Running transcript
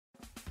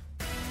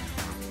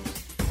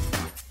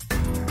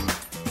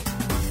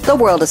The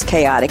world is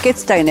chaotic.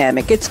 It's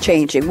dynamic. It's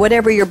changing.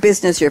 Whatever your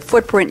business, your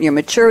footprint, your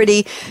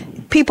maturity,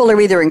 people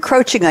are either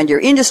encroaching on your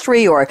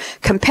industry or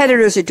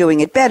competitors are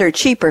doing it better,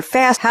 cheaper,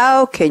 fast.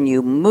 How can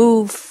you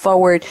move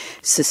forward,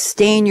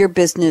 sustain your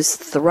business,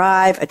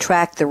 thrive,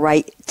 attract the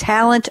right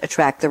talent,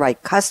 attract the right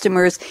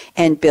customers,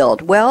 and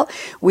build? Well,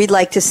 we'd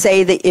like to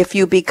say that if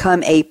you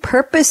become a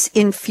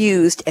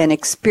purpose-infused and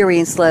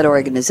experience-led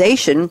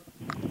organization,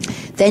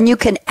 then you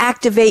can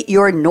activate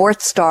your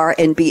North Star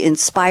and be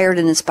inspired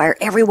and inspire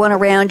everyone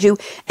around you.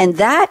 And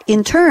that,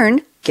 in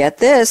turn, get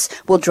this,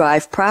 will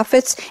drive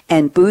profits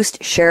and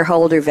boost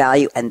shareholder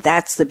value, and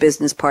that's the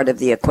business part of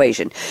the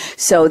equation.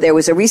 So there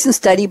was a recent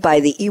study by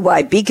the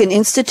EY Beacon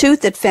Institute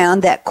that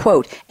found that,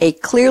 quote, a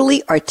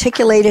clearly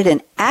articulated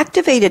and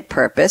activated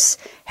purpose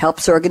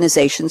helps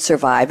organizations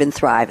survive and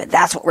thrive, and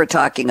that's what we're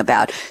talking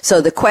about. So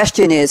the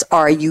question is,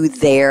 are you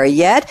there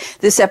yet?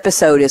 This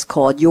episode is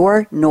called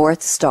Your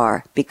North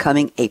Star,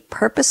 Becoming a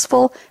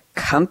Purposeful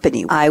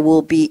Company. I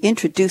will be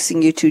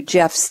introducing you to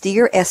Jeff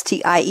Stier,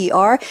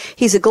 S-T-I-E-R.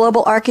 He's a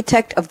global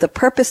architect of the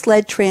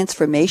purpose-led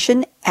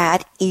transformation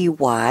at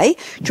EY.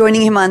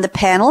 Joining him on the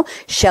panel,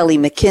 Shelley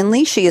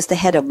McKinley. She is the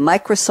head of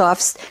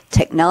Microsoft's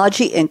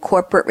Technology and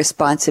Corporate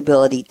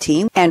Responsibility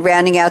team. And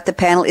rounding out the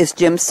panel is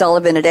Jim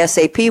Sullivan at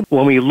SAP.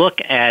 When we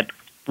look at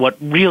what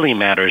really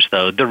matters,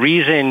 though, the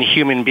reason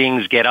human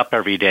beings get up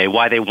every day,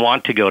 why they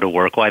want to go to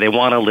work, why they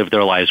want to live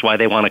their lives, why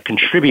they want to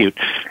contribute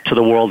to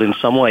the world in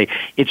some way,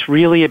 it's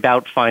really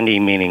about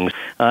finding meanings.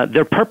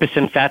 Their purpose,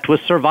 in fact,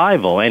 was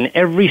survival, and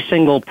every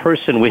single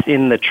person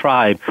within the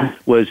tribe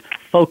was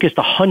focused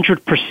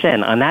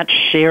 100% on that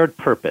shared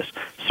purpose,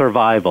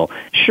 survival.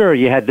 Sure,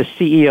 you had the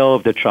CEO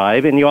of the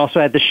tribe, and you also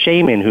had the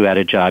shaman who had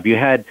a job. You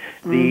had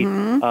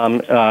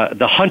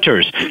the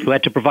hunters who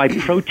had to provide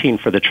protein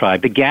for the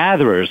tribe, the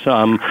gatherers,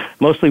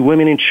 mostly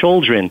women and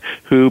children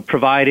who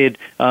provided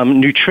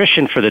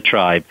nutrition for the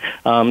tribe.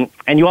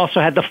 And you also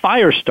had the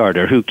fire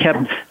starter who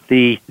kept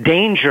the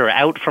danger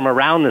out from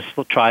around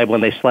the tribe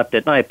when they slept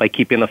at night by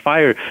keeping the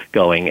fire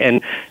going.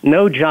 And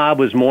no job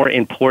was more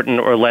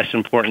important or less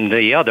important than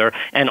the other,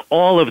 and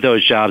all of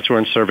those jobs were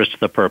in service to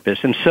the purpose.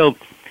 And so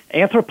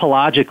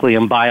anthropologically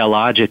and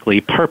biologically,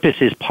 purpose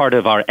is part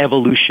of our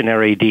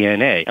evolutionary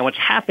DNA. And what's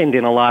happened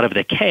in a lot of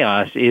the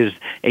chaos is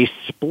a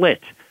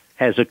split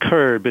has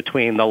occurred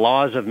between the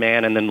laws of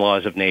man and the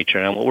laws of nature.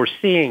 And what we're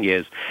seeing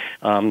is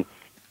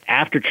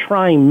after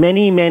trying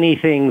many, many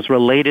things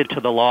related to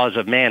the laws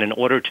of man in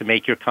order to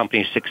make your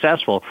company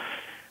successful,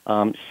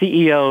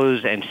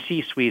 CEOs and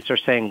C-suites are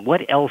saying,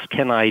 what else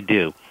can I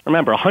do?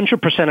 Remember,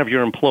 100% of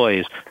your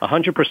employees,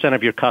 100%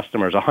 of your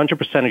customers,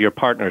 100% of your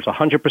partners,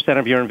 100%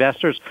 of your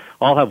investors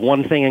all have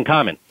one thing in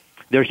common.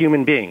 They're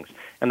human beings.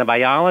 And the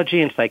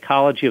biology and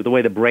psychology of the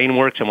way the brain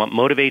works and what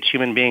motivates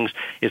human beings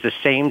is the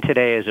same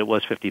today as it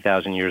was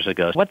 50,000 years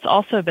ago. What's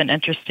also been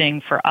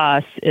interesting for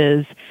us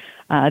is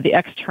the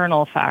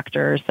external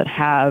factors that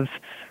have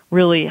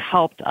really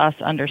helped us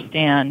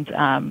understand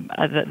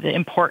the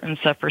importance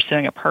of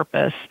pursuing a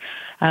purpose.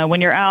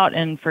 When you're out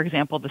in, for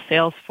example, the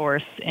sales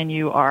force and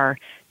you are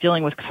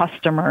dealing with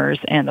customers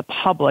and the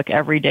public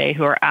every day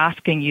who are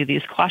asking you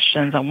these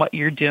questions on what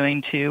you're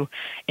doing to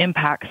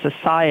impact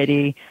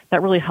society,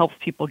 that really helps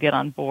people get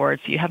on board.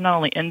 So you have not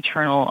only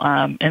internal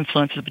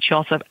influences, but you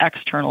also have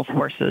external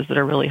forces that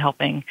are really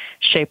helping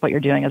shape what you're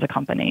doing as a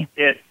company.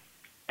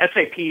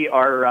 SAP,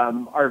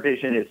 our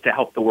vision is to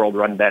help the world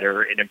run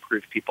better and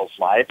improve people's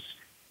lives.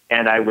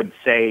 And I would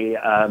say,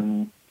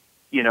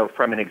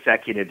 from an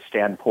executive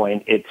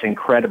standpoint, it's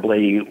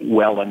incredibly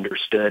well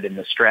understood, and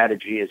the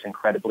strategy is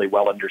incredibly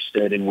well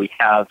understood. And we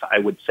have, I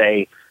would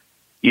say,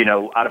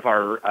 out of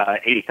our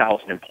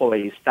 80,000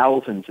 employees,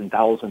 thousands and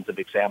thousands of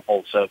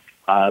examples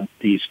of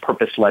these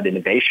purpose-led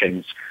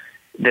innovations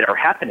that are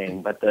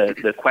happening. But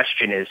the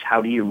question is,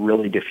 how do you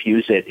really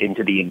diffuse it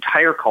into the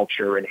entire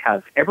culture and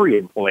have every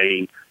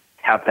employee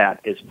have that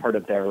as part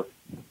of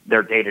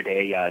their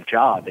day-to-day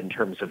job in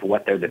terms of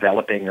what they're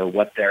developing or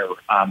what their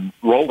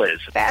role is.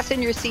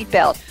 Fasten your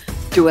seatbelt.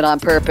 Do it on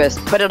purpose.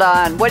 Put it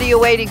on. What are you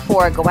waiting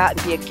for? Go out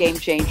and be a game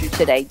changer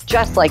today,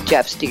 just like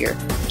Jeff Stier,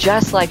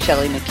 just like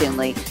Shelley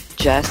McKinley,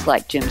 just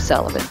like Jim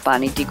Sullivan.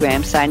 Bonnie D.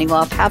 Graham signing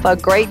off. Have a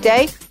great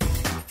day.